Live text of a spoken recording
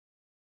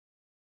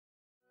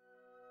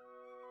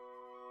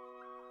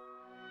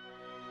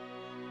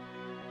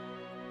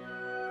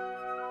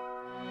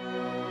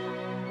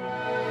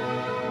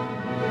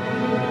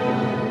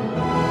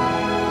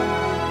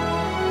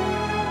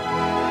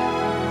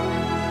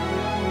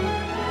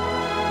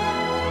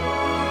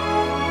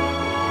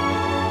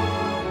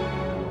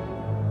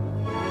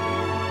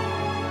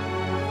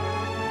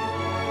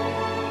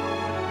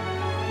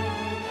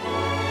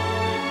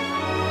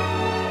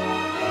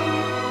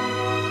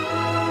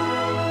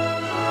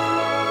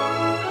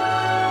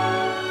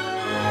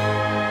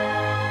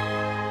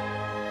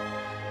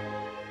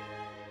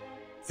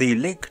The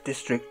Lake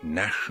District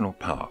National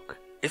Park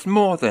is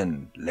more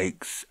than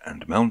lakes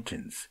and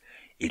mountains.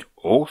 It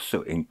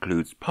also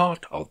includes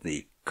part of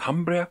the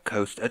Cumbria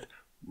coast at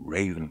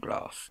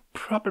Ravenglass,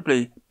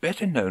 probably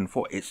better known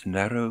for its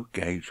narrow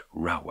gauge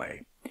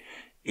railway.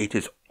 It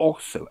is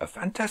also a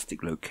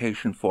fantastic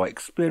location for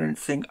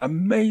experiencing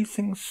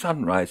amazing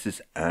sunrises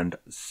and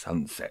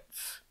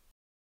sunsets.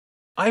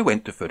 I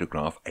went to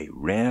photograph a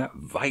rare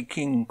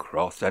Viking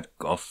cross at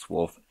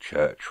Gosforth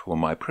Church for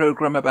my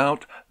programme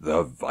about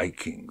the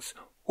Vikings,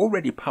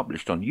 already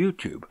published on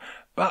YouTube,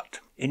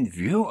 but in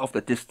view of the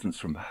distance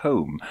from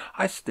home,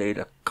 I stayed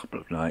a couple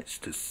of nights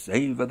to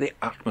savour the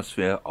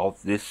atmosphere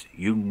of this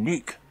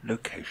unique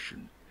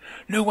location.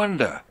 No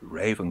wonder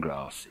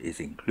Ravenglass is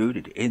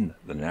included in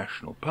the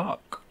national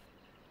park.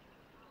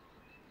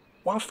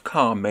 Whilst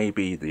car may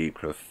be the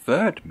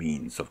preferred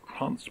means of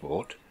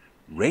transport,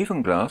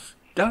 Ravenglass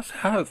does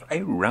have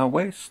a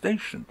railway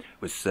station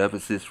with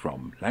services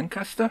from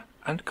Lancaster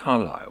and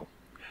Carlisle,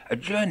 a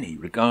journey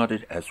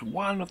regarded as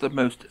one of the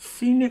most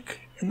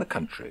scenic in the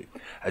country,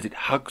 as it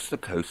hugs the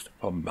coast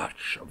for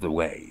much of the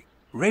way.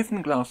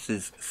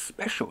 Ravenglass's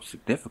special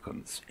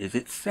significance is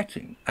its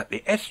setting at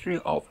the estuary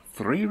of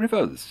three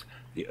rivers,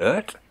 the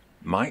Ert,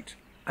 Mite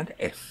and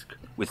Esk,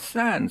 with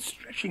sand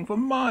stretching for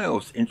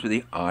miles into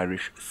the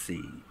Irish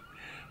Sea.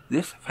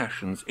 This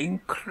fashions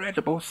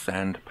incredible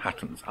sand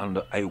patterns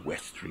under a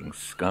westering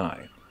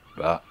sky,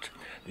 but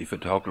the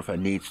photographer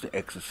needs to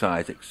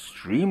exercise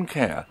extreme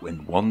care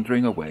when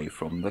wandering away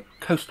from the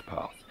coast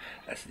path,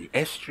 as the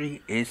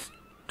estuary is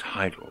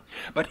tidal.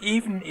 But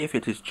even if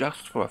it is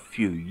just for a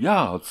few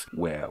yards,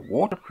 wear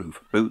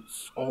waterproof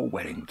boots or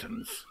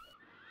Wellingtons.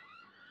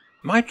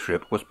 My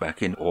trip was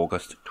back in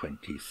August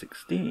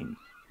 2016,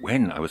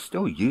 when I was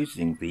still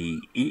using the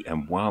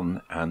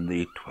EM1 and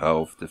the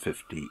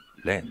 12-50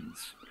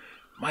 lens.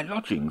 My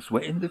lodgings were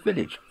in the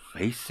village,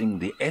 facing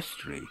the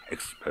estuary,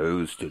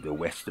 exposed to the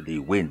westerly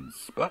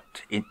winds,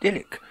 but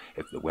idyllic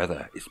if the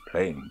weather is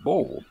playing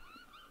ball.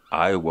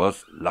 I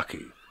was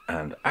lucky,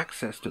 and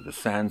access to the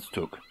sands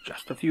took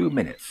just a few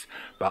minutes,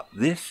 but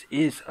this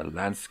is a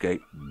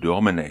landscape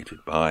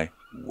dominated by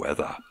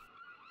weather.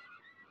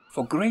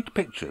 For great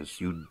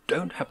pictures, you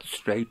don't have to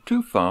stray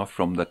too far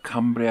from the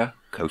Cumbria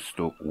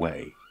coastal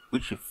way,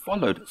 which if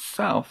followed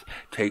south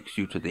takes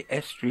you to the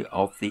estuary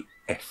of the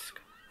Esk,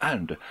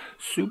 and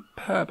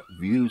superb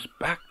views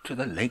back to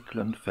the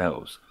Lakeland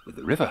Fells, with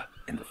the river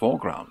in the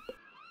foreground.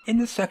 In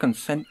the 2nd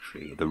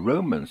century, the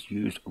Romans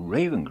used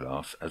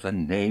Ravenglass as a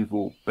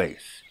naval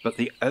base, but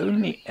the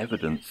only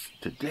evidence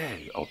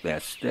today of their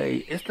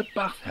stay is the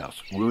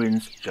bathhouse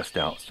ruins just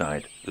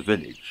outside the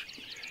village.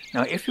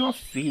 Now, if you're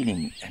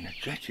feeling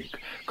energetic,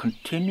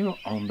 continue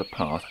on the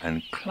path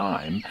and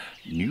climb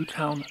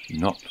Newtown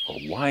Knot for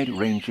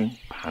wide-ranging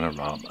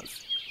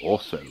panoramas.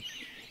 Also,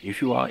 if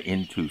you are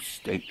into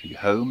stately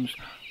homes,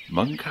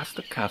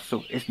 Muncaster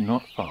Castle is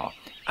not far,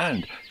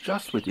 and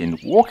just within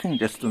walking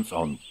distance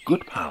on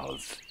good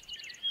paths.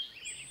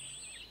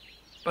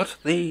 But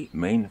the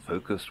main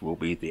focus will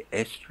be the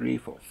estuary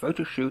for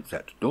photo shoots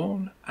at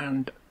dawn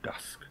and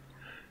dusk.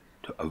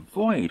 To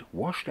avoid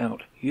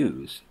washed-out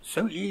hues,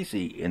 so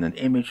easy in an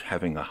image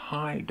having a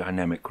high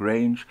dynamic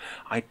range,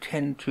 I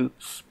tend to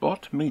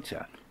spot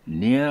meter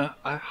near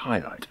a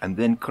highlight and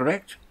then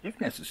correct, if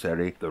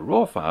necessary, the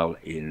raw file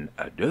in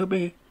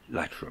Adobe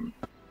Lightroom.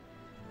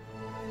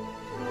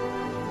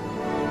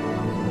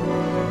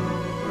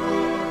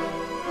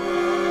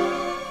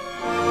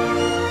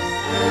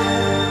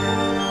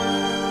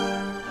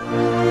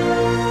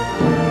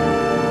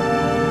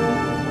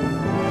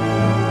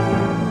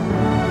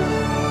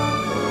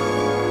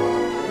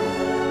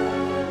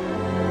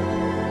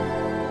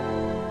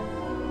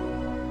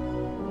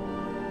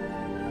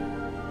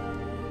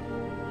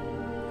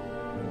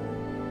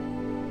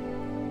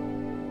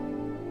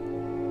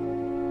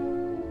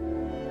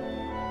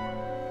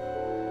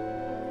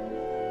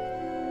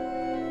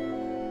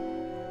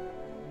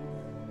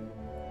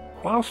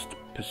 Whilst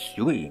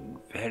pursuing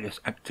various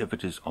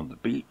activities on the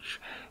beach,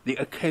 the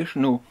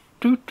occasional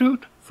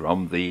toot-toot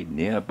from the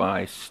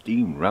nearby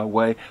steam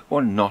railway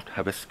will not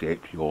have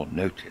escaped your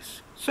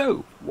notice.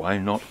 So why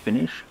not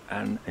finish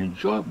an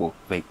enjoyable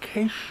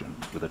vacation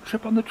with a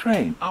trip on the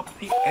train up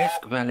the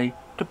Esk Valley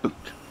to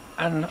boot?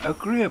 An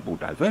agreeable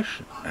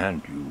diversion,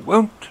 and you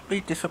won't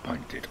be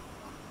disappointed.